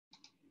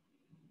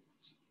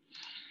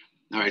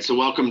All right, so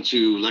welcome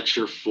to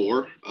lecture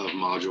 4 of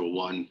module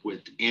 1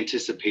 with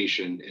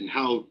anticipation and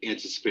how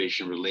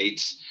anticipation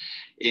relates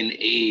and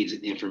aids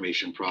in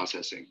information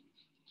processing.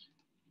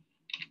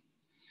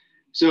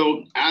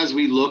 So as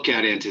we look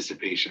at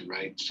anticipation,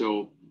 right?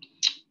 So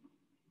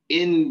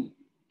in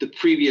the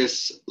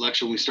previous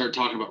lecture, when we start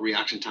talking about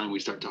reaction time, we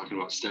start talking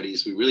about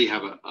studies, we really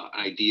have an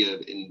idea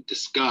and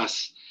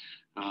discuss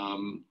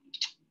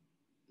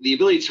the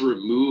ability to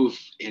remove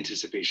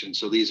anticipation.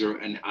 So these are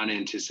an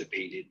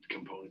unanticipated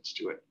components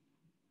to it.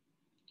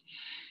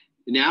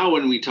 Now,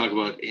 when we talk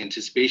about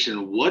anticipation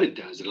and what it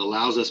does, it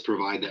allows us to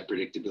provide that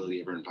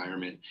predictability of our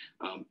environment.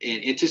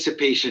 And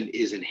anticipation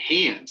is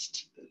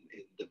enhanced.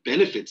 The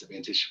benefits of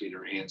anticipation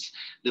are enhanced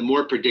the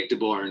more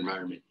predictable our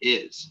environment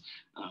is.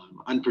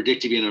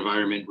 Unpredictable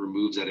environment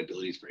removes that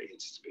ability for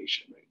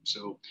anticipation, right?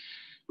 So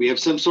we have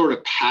some sort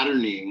of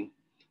patterning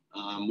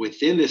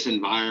within this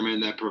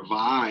environment that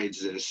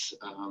provides this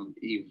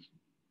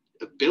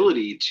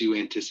ability to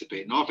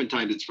anticipate. And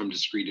oftentimes it's from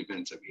discrete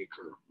events that we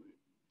occur.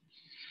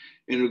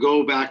 And we'll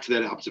go back to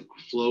that optical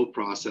flow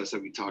process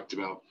that we talked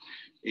about,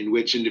 in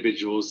which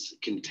individuals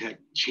can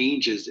detect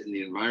changes in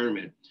the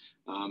environment.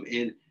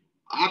 And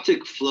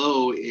optic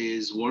flow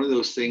is one of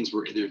those things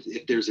where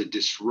if there's a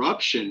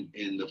disruption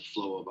in the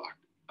flow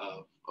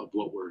of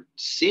what we're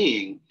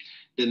seeing,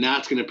 then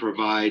that's going to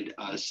provide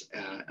us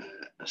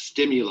a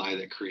stimuli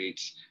that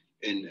creates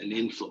an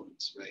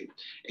influence, right?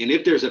 And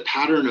if there's a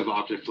pattern of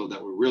optic flow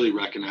that we're really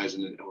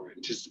recognizing or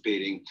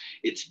anticipating,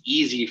 it's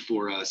easy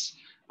for us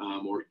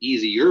or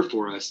easier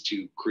for us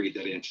to create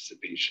that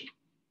anticipation.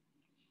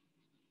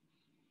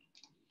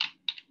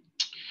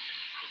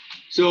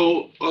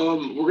 So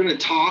we're going to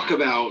talk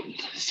about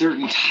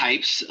certain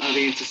types of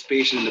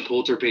anticipation. In the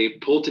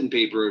Poulton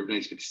paper of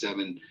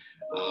 1957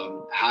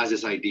 has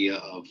this idea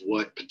of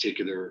what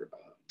particular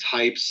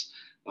types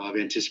of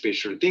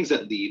anticipation or things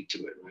that lead to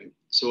it, right?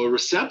 So a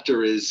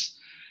receptor is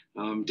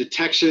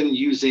detection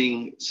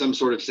using some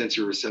sort of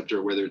sensory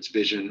receptor, whether it's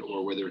vision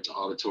or whether it's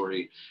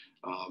auditory.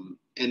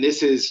 And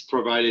this is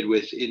provided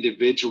with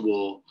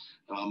individual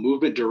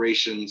movement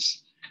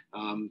durations,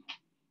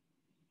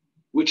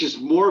 which is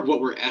more of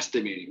what we're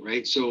estimating,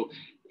 right? So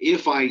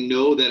if I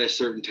know that a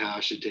certain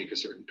task should take a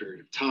certain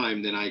period of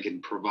time, then I can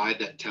provide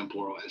that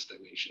temporal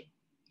estimation.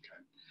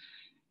 Okay.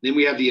 Then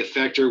we have the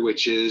effector,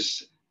 which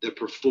is the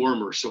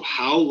performer. So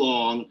how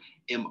long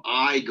am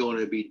I going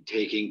to be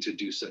taking to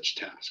do such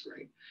task,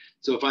 right?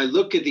 So if I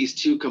look at these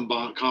two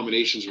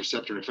combinations,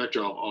 receptor and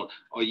effector,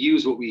 I'll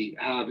use what we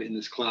have in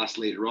this class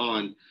later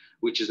on,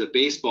 which is a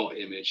baseball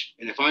image.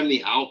 And if I'm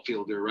the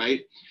outfielder,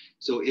 right?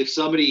 So if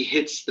somebody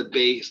hits the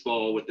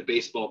baseball with the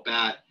baseball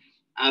bat,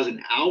 as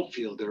an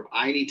outfielder,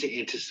 I need to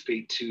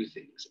anticipate two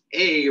things.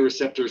 A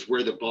receptor is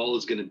where the ball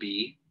is going to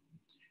be.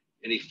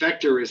 An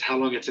effector is how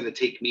long it's going to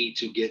take me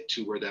to get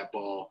to where that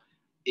ball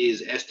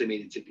is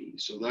estimated to be.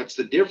 So that's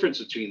the difference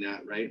between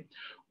that, right?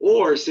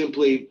 Or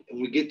simply,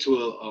 when we get to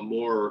a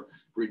more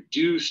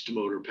reduced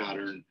motor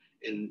pattern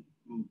in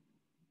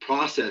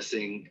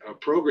processing,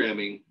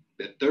 programming,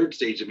 that third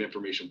stage of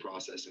information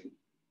processing,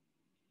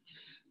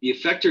 the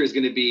effector is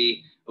going to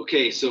be,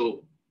 okay,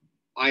 so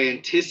I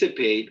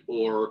anticipate,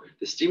 or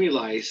the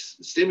stimulus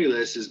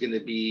is going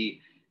to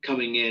be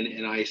coming in,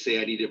 and I say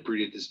I need to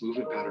predict this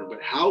movement pattern,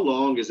 but how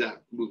long is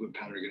that movement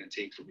pattern going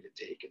to take for me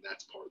to take? And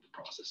that's part of the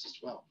process as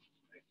well.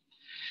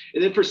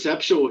 And then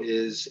perceptual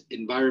is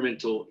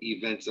environmental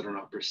events that are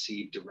not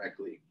perceived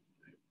directly.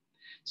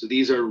 So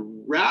these are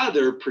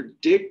rather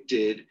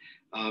predicted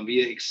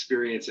via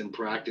experience and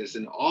practice.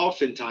 And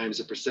oftentimes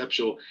the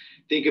perceptual,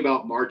 think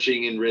about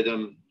marching in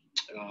rhythm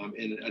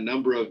and a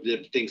number of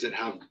the things that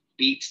have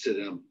beats to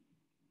them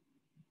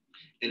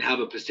and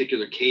have a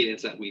particular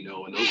cadence that we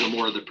know. And those are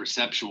more of the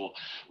perceptual.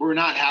 We're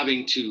not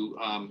having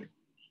to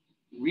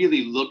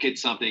really look at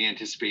something,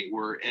 anticipate.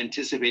 We're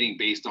anticipating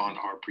based on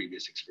our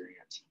previous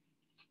experience.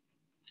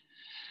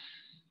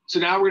 So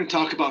now we're going to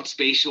talk about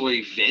spatial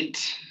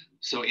event.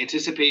 So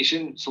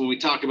anticipation. So when we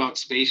talk about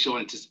spatial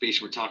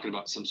anticipation, we're talking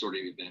about some sort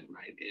of event,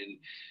 right?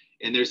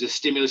 And there's a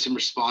stimulus and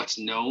response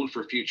known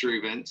for future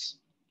events.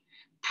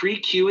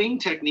 Pre-cueing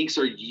techniques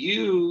are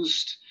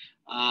used,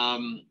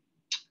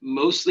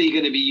 mostly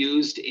going to be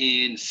used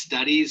in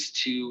studies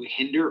to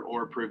hinder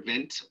or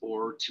prevent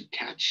or to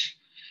catch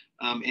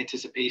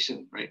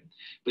anticipation, right?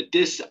 But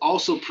this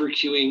also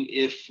pre-cueing,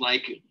 if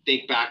like,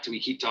 think back to,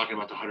 we keep talking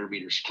about the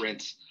 100-meter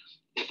sprints.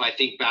 If I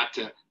think back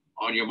to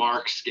on your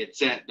marks, get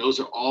set, those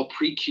are all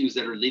pre-cues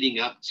that are leading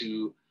up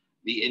to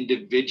the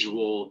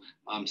individual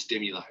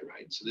stimuli,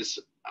 right? So this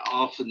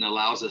often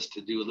allows us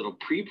to do a little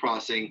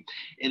pre-processing,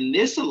 and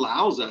this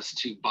allows us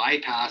to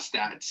bypass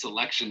that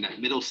selection, that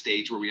middle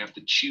stage where we have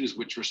to choose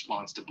which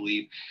response to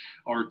believe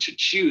or to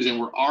choose, and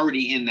we're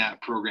already in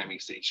that programming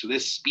stage. So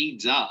this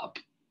speeds up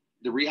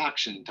the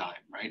reaction time,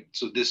 right?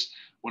 So this,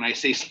 when I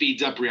say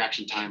speeds up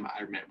reaction time,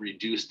 I meant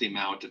reduce the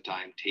amount of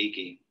time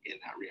taking in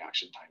that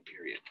reaction time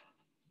period.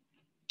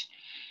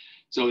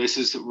 So this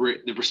is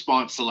the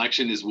response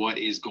selection is what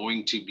is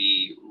going to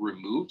be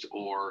removed,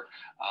 or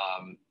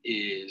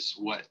is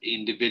what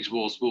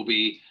individuals will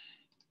be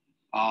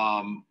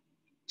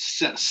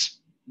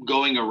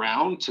going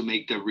around to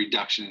make the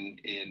reduction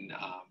in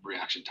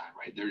reaction time,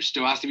 right? There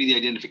still has to be the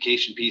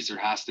identification piece. There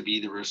has to be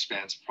the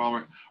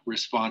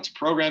response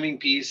programming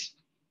piece,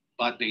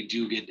 but they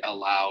do get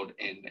allowed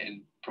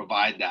and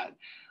provide that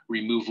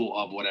removal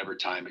of whatever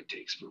time it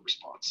takes for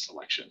response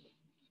selection.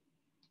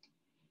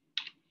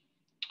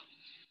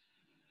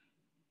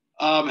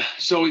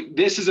 So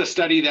this is a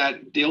study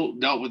that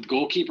dealt with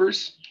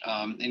goalkeepers,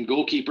 and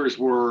goalkeepers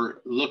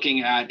were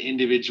looking at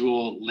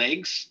individual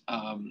legs.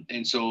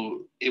 And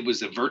so it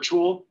was a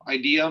virtual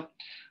idea.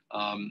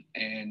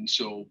 And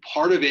so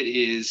part of it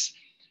is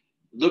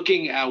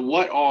looking at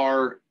what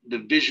are the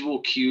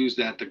visual cues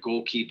that the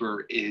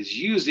goalkeeper is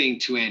using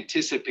to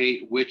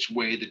anticipate which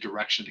way the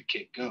direction of the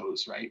kick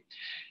goes, right?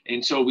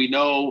 And so we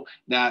know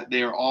that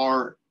there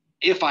are,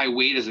 if I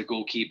wait as a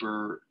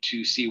goalkeeper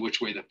to see which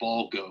way the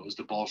ball goes,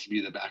 the ball should be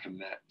in the back of the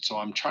net. So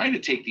I'm trying to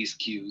take these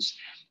cues,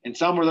 and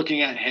some we're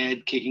looking at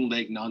head, kicking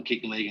leg,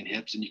 non-kicking leg, and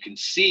hips, and you can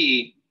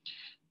see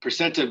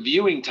percent of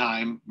viewing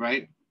time,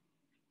 right?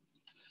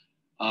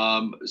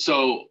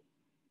 So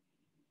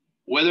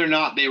whether or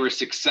not they were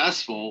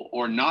successful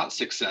or not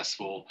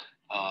successful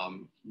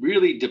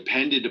really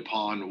depended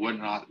upon whether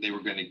or not they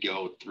were going to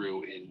go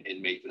through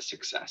and make the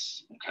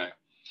success, okay?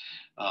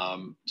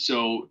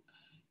 So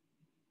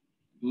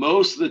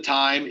most of the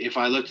time, if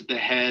I looked at the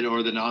head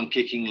or the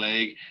non-kicking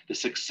leg, the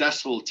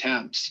successful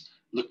attempts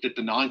looked at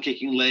the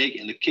non-kicking leg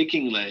and the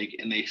kicking leg,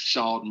 and they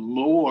saw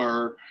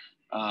more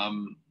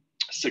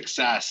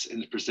success in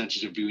the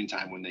percentage of viewing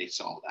time when they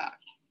saw that.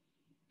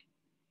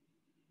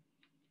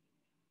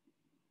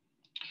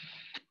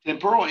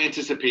 Temporal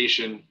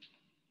anticipation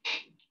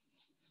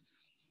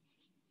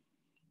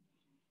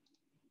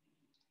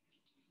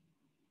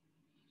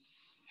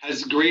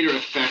has greater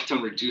effect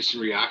on reducing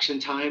reaction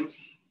time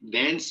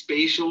than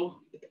spatial,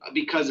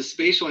 because the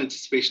spatial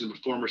anticipation, the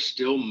performer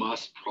still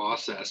must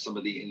process some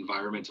of the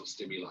environmental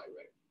stimuli,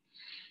 right?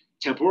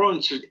 Temporal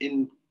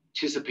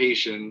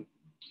anticipation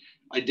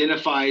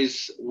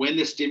identifies when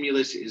the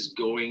stimulus is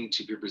going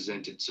to be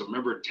presented. So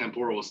remember,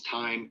 temporal is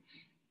time,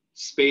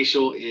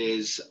 spatial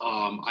is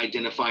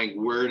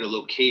identifying where in a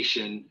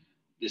location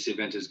this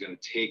event is going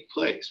to take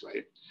place,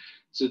 right?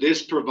 So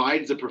this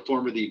provides the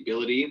performer the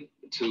ability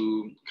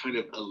to kind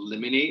of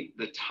eliminate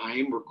the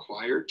time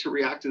required to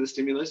react to the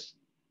stimulus.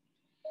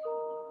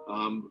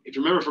 If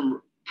you remember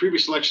from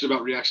previous lecture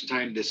about reaction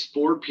time, this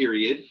forward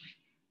period,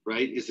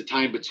 right, is the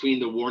time between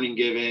the warning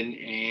given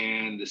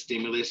and the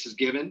stimulus is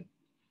given.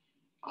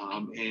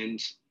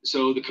 And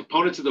so the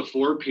components of the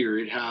forward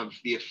period have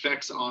the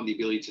effects on the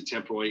ability to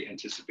temporally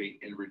anticipate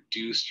and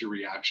reduce your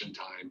reaction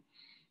time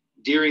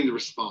during the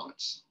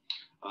response.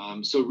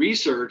 So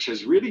research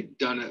has really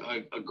done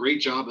a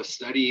great job of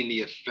studying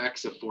the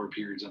effects of forward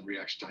periods on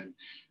reaction time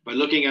by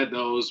looking at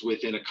those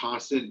within a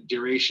constant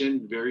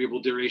duration,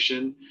 variable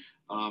duration,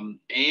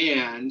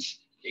 and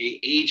a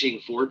aging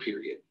forward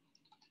period.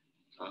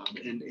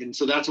 And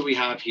so that's what we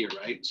have here,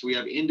 right? So we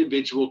have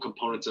individual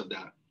components of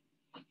that.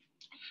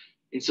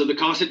 And so the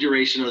constant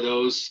duration are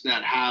those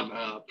that have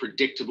a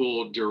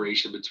predictable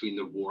duration between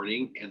the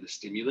warning and the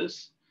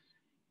stimulus.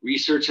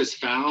 Research has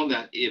found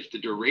that if the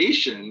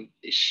duration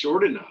is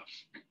short enough,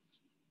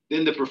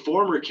 then the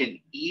performer can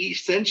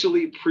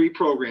essentially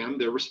pre-program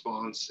their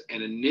response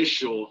and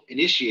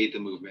initiate the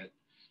movement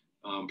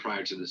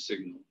prior to the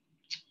signal.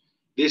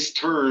 This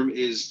term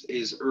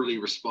is early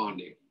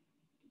responding.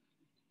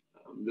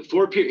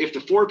 If the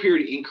forward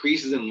period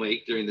increases in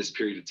length during this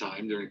period of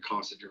time, during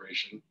constant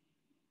duration,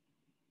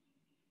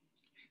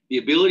 the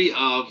ability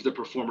of the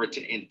performer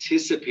to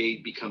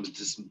anticipate becomes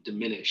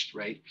diminished,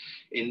 right?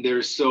 And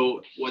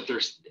what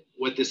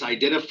this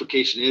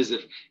identification is,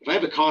 if I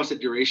have a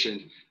constant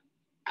duration,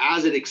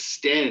 as it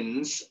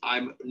extends,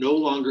 I'm no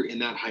longer in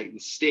that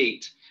heightened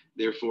state.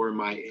 Therefore,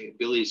 my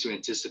ability to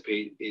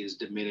anticipate is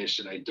diminished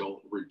and I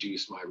don't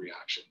reduce my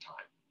reaction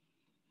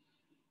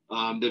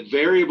time. The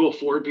variable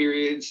forward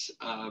periods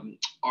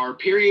are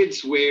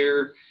periods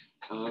where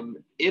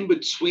in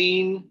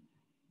between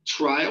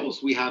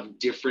trials, we have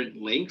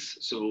different lengths,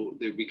 so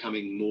they're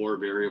becoming more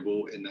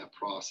variable in that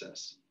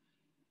process.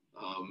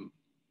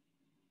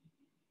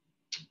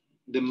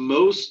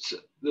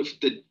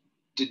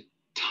 The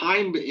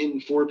time in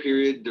forward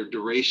period, the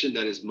duration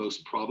that is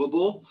most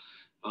probable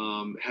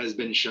has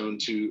been shown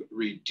to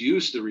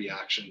reduce the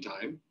reaction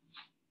time,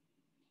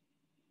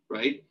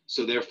 right?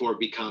 So therefore it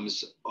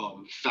becomes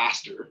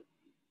faster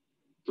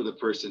for the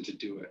person to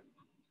do it.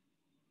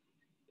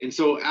 And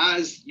so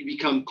as you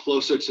become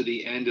closer to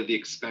the end of the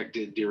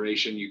expected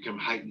duration, you come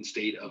heightened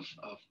state of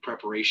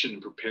preparation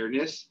and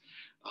preparedness.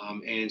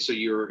 And so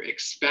you're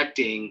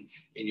expecting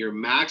and you're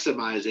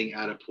maximizing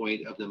at a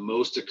point of the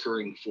most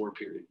occurring forward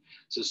period.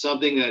 So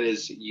something that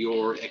is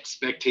your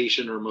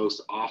expectation or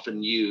most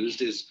often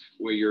used is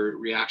where your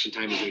reaction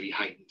time is maybe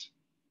heightened.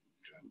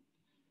 Okay.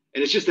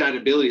 And it's just that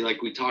ability,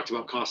 like we talked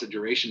about constant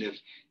duration.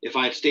 If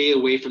I stay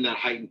away from that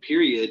heightened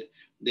period,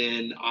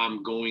 then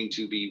I'm going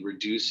to be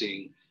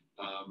reducing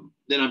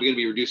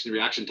the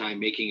reaction time,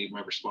 making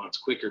my response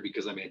quicker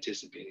because I'm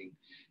anticipating.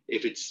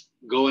 If it's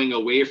going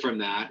away from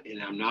that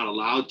and I'm not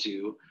allowed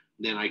to,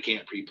 then I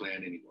can't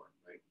pre-plan anymore,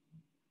 right?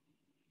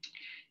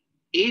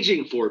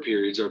 Aging 4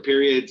 periods are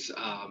periods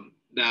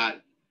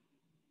that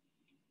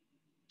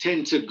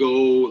tend to go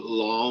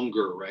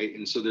longer, right?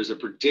 And so there's a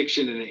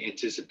prediction and an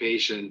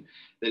anticipation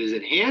that is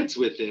enhanced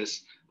with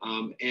this.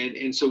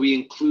 And so we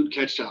include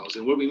catch tiles.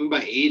 And what we mean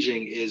by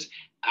aging is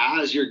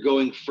as you're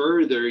going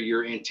further,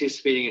 you're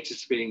anticipating,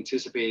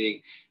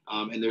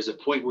 and there's a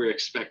point where you're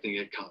expecting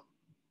it come.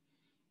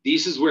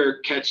 This is where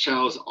catch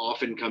tiles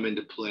often come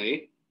into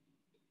play.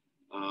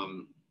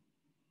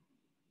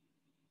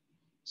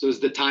 So as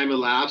the time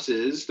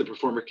elapses, the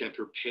performer can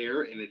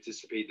prepare and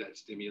anticipate that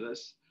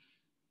stimulus.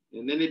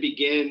 And then it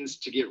begins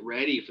to get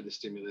ready for the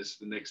stimulus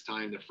the next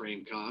time the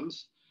frame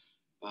comes.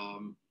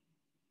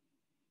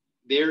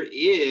 There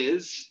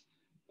is,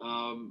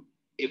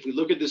 if we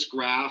look at this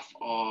graph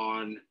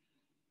on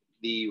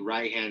the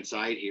right-hand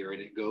side here,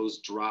 and it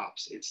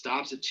drops, it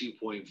stops at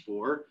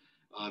 2.4,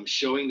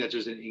 showing that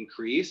there's an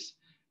increase.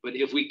 But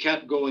if we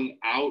kept going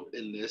out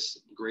in this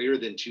greater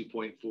than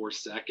 2.4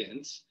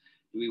 seconds,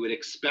 we would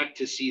expect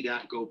to see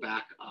that go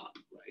back up,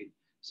 right?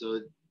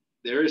 So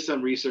there is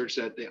some research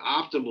that the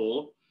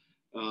optimal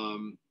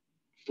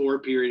 4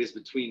 period is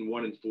between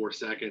 1 and 4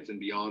 seconds,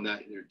 and beyond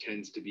that, there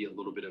tends to be a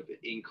little bit of an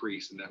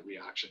increase in that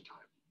reaction time.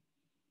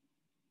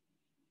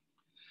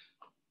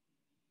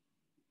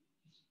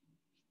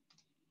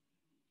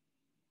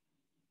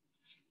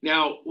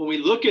 Now, when we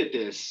look at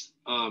this,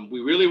 we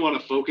really want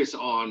to focus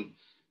on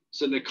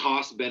the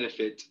cost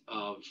benefit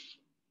of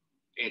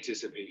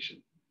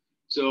anticipation.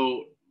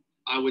 So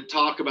I would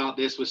talk about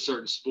this with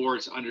certain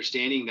sports,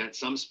 understanding that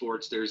some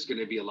sports, there's going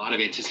to be a lot of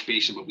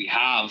anticipation, but we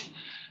have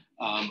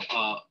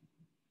a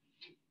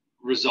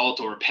result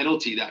or a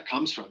penalty that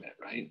comes from it,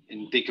 right?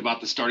 And think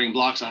about the starting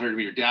blocks,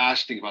 100-meter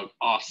dash, think about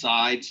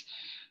offsides,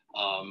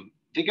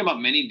 think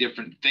about many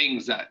different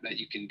things that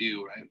you can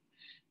do, right?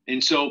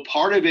 And so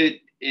part of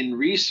it in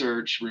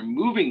research,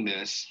 removing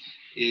this,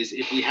 is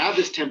if we have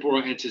this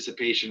temporal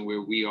anticipation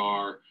where we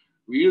are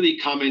really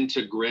coming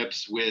to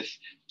grips with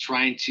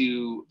trying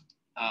to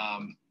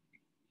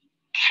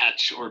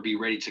catch or be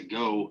ready to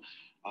go,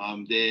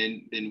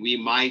 then we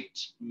might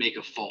make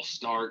a false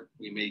start.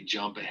 We may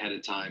jump ahead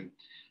of time.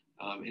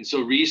 And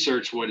so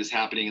research what is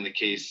happening in the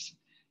case,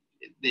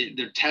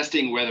 they're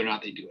testing whether or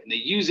not they do it. And they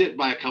use it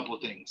by a couple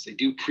of things. They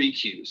do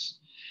pre-cues,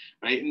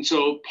 right? And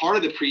so part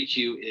of the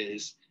pre-cue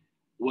is,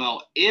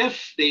 well,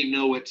 if they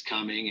know what's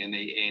coming and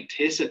they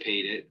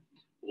anticipate it,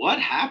 what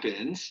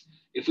happens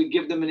if we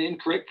give them an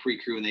incorrect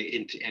pre-cue and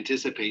they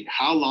anticipate?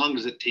 How long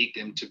does it take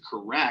them to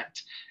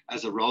correct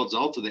as a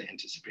result of the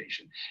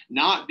anticipation?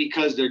 Not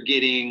because they're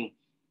getting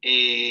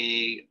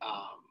a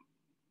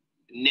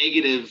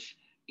negative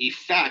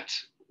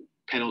effect,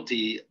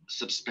 penalty,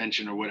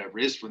 suspension, or whatever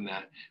it is from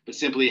that, but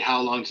simply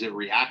how long does it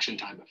reaction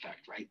time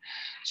affect, right?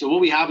 So what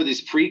we have with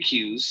these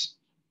pre-cues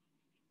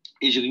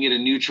is you can get a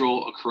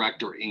neutral, a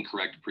correct, or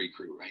incorrect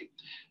pre-cue, right?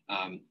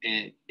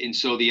 And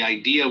so the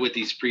idea with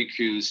these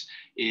pre-cues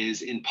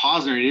is, in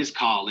Posner and his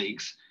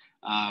colleagues,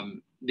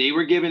 they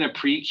were given a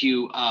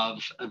pre-cue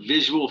of a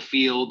visual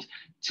field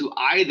to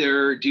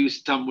either do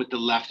something with the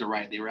left or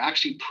right. They were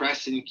actually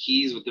pressing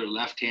keys with their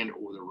left hand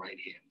or their right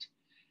hand.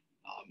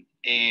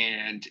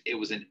 And it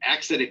was an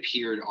X that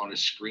appeared on a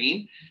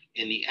screen,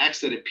 and the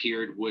X that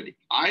appeared would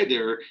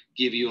either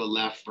give you a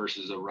left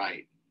versus a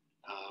right.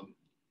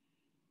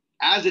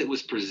 As it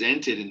was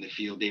presented in the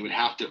field, they would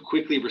have to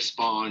quickly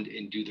respond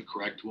and do the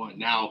correct one.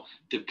 Now,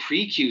 the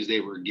pre-cues they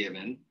were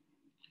given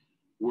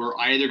were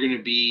either going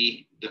to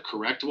be the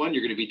correct one,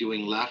 you're going to be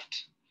doing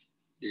left,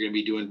 you're going to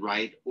be doing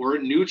right, or a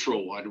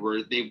neutral one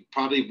where they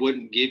probably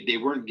weren't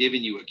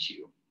giving you a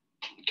cue,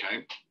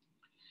 okay?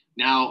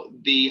 Now,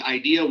 the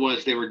idea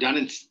was they were done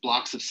in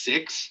blocks of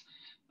 6,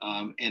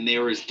 and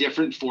there was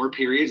different 4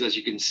 periods, as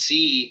you can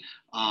see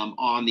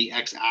on the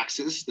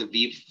x-axis, the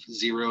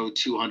V0,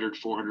 200,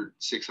 400,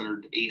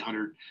 600,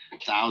 800,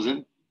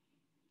 1,000.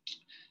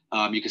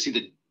 You can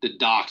see the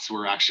dots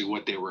were actually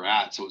what they were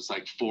at. So it's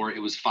like it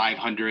was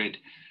 500,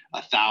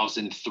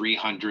 1,000,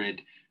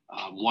 300,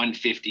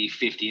 150,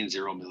 50, and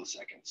 0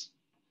 milliseconds.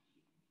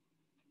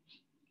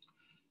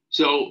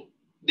 So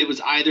it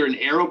was either an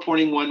arrow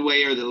pointing one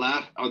way or the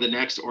left or the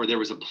next, or there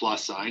was a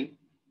plus sign.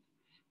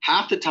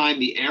 Half the time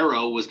the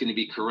arrow was going to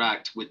be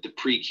correct with the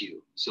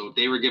pre-cue. So if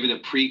they were given a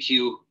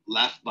pre-cue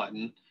left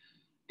button,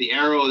 the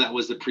arrow that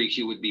was the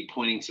pre-cue would be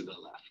pointing to the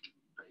left.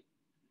 Right?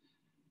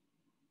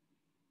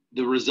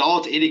 The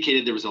result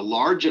indicated there was a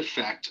large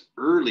effect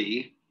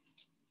early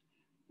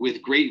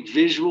with great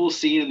visual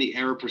seen in the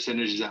error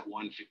percentages at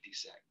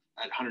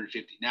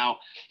 150. Now,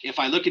 if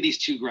I look at these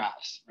two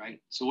graphs,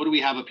 right? So what do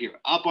we have up here?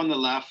 Up on the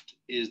left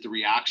is the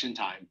reaction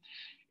time.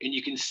 And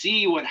you can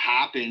see what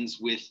happens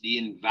with the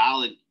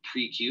invalid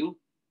pre-cue,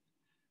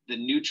 the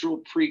neutral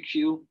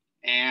pre-cue,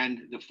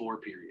 and the 4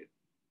 period.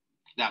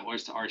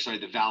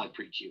 The valid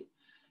pre-cue.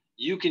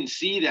 You can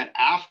see that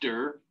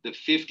after the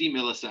 50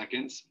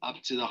 milliseconds up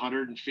to the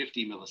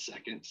 150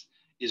 milliseconds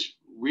is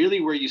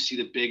really where you see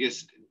the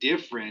biggest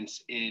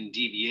difference in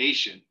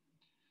deviation.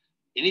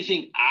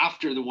 Anything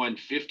after the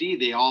 150,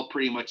 they all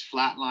pretty much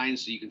flatline,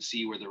 so you can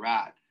see where they're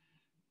at.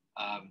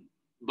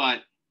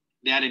 But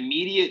that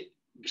immediate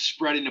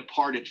spreading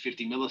apart at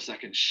 50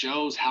 milliseconds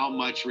shows how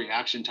much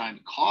reaction time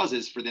it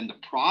causes for them to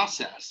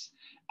process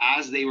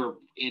as they were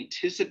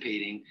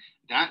anticipating.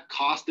 That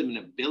cost them an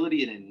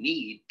ability and a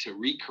need to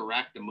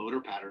recorrect the motor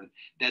pattern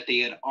that they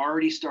had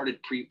already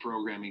started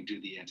pre-programming due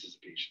to the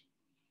anticipation.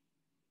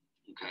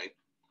 Okay.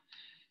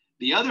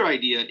 The other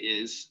idea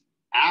is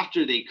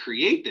after they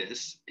create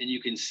this, and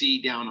you can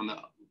see down on the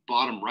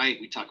bottom right,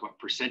 we talk about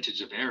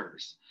percentage of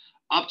errors.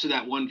 Up to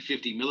that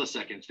 150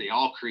 milliseconds, they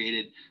all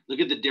created, look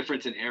at the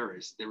difference in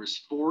errors. There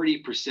was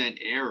 40%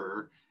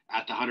 error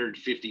at the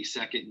 150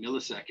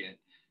 millisecond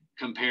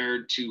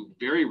compared to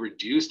very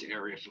reduced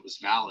error if it was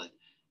valid,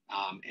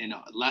 and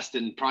less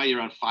than probably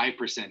around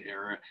 5%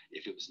 error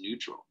if it was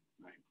neutral.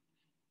 Right?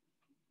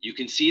 You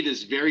can see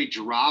this very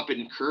drop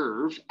in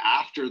curve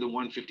after the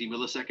 150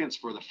 milliseconds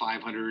for the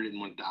 500 and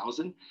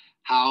 1000,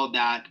 how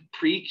that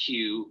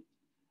pre-queue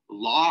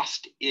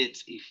lost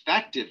its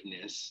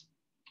effectiveness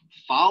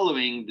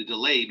following the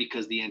delay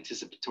because the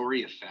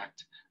anticipatory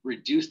effect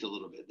reduced a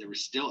little bit. There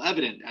was still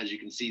evident, as you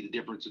can see, the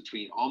difference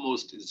between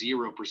almost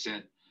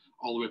 0%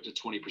 all the way up to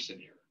 20%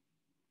 error.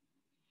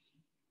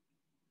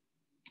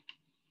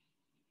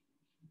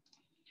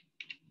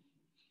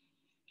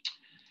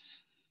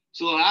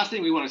 So the last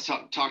thing we want to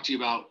talk to you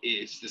about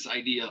is this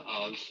idea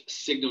of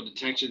signal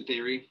detection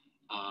theory.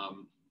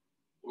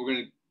 We're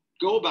going to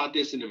go about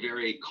this in a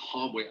very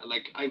calm way.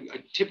 Like I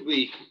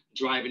typically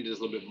drive into this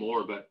a little bit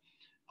more, but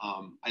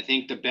I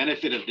think the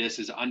benefit of this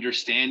is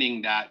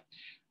understanding that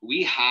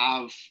we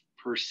have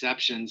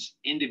perceptions,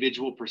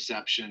 individual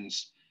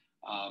perceptions,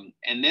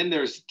 and then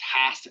there's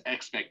task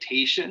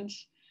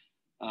expectations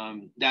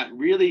that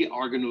really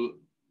are going to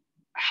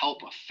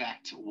help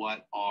affect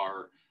what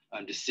our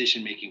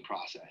decision-making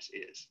process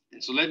is.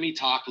 And so let me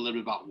talk a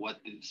little bit about what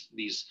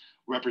these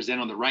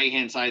represent on the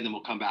right-hand side, then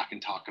we'll come back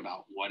and talk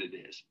about what it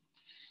is.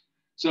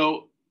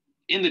 So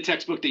in the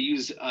textbook, they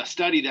use a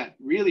study that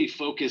really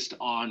focused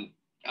on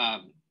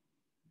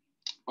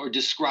or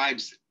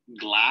describes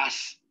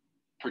glass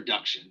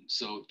production.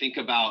 So think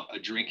about a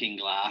drinking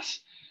glass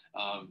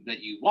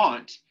that you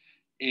want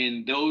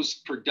in those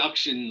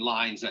production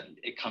lines that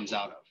it comes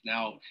out of.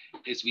 Now,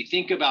 as we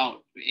think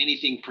about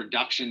anything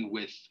production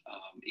with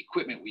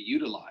equipment we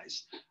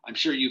utilize, I'm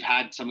sure you've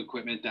had some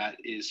equipment that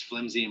is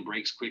flimsy and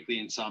breaks quickly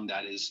and some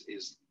that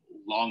is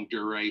long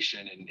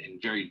duration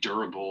and very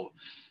durable.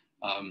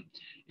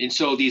 And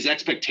so these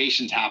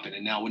expectations happen.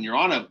 And now when you're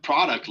on a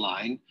product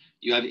line,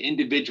 you have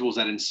individuals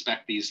that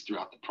inspect these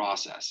throughout the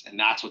process, and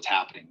that's what's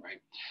happening,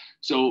 right?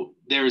 So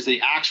there's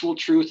the actual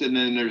truth, and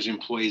then there's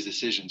employee's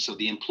decision. So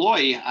the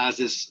employee, as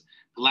this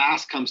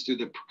glass comes through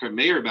the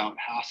conveyor belt,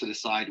 has to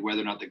decide whether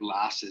or not the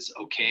glass is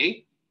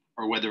okay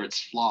or whether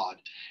it's flawed.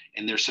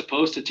 And they're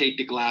supposed to take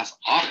the glass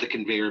off the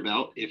conveyor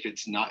belt if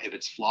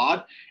it's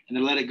flawed, and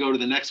then let it go to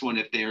the next one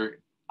if their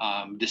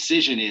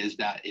decision is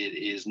that it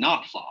is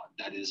not flawed,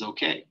 that is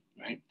okay,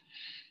 right?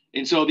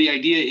 And so the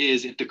idea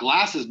is if the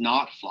glass is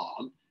not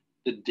flawed,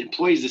 the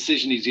employee's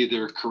decision is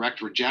either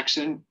correct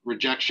rejection,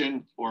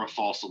 or a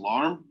false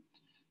alarm.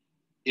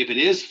 If it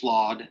is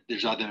flawed,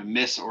 there's either a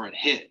miss or a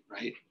hit,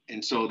 right?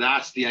 And so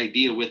that's the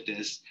idea with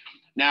this.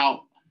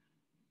 Now,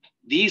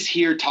 these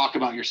here talk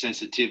about your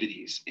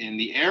sensitivities. In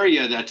the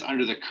area that's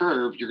under the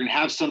curve, you're going to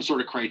have some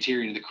sort of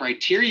criterion. The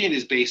criterion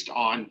is based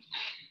on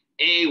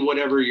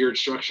whatever your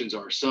instructions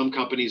are. Some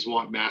companies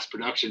want mass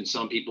production.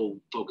 Some people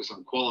focus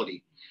on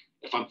quality.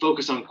 If I'm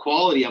focused on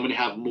quality, I'm going to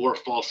have more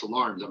false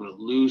alarms. I'm going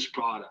to lose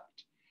product.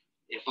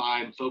 If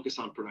I'm focused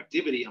on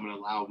productivity, I'm going to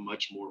allow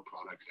much more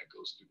product that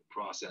goes through the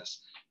process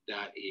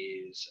that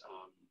is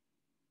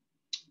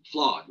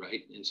flawed,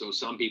 right? And so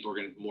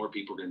more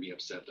people are going to be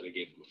upset that I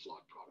gave them a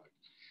flawed product.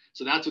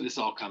 So that's what this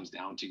all comes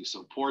down to.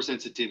 So poor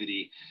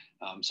sensitivity.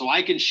 So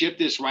I can ship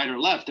this right or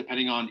left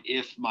depending on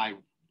if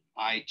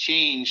I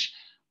change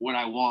what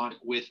I want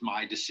with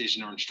my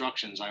decision or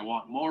instructions. I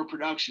want more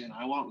production.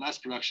 I want less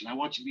production. I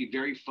want you to be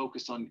very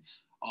focused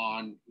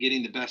on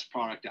getting the best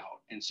product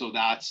out. And so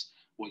that's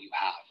what you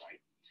have, right?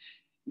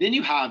 Then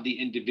you have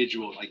the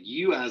individual, like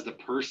you as the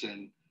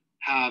person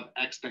have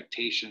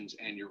expectations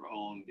and your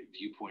own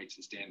viewpoints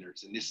and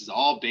standards. And this is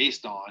all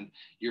based on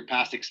your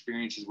past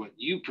experiences, what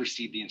you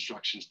perceive the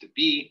instructions to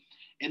be,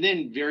 and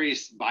then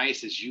various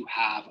biases you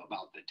have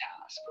about the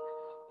task.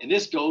 And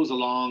this goes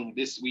along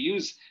this, we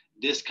use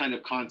this kind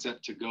of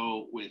concept to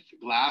go with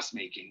glass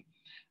making.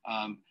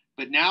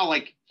 But now,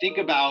 like, think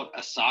about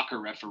a soccer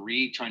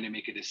referee trying to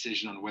make a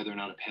decision on whether or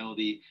not a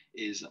penalty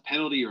is a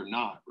penalty or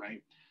not,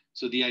 right?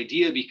 So the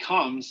idea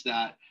becomes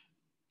that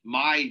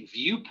my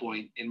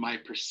viewpoint and my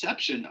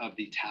perception of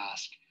the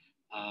task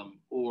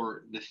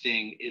or the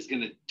thing is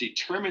going to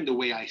determine the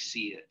way I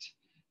see it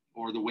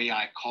or the way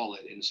I call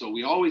it. And so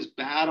we always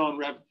bat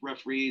on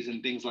referees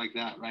and things like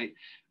that, right?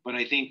 But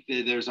I think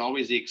that there's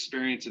always the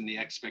experience and the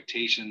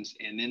expectations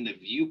and then the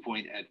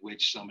viewpoint at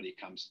which somebody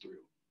comes through.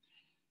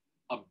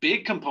 A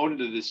big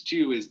component of this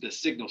too is the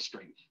signal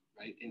strength,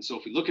 right? And so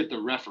if we look at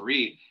the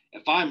referee,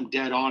 If I'm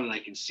dead on and I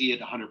can see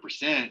it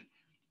 100%,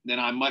 then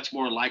I'm much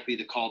more likely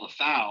to call the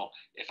foul.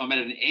 If I'm at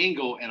an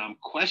angle and I'm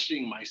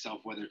questioning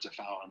myself whether it's a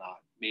foul or not,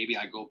 maybe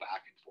I go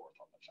back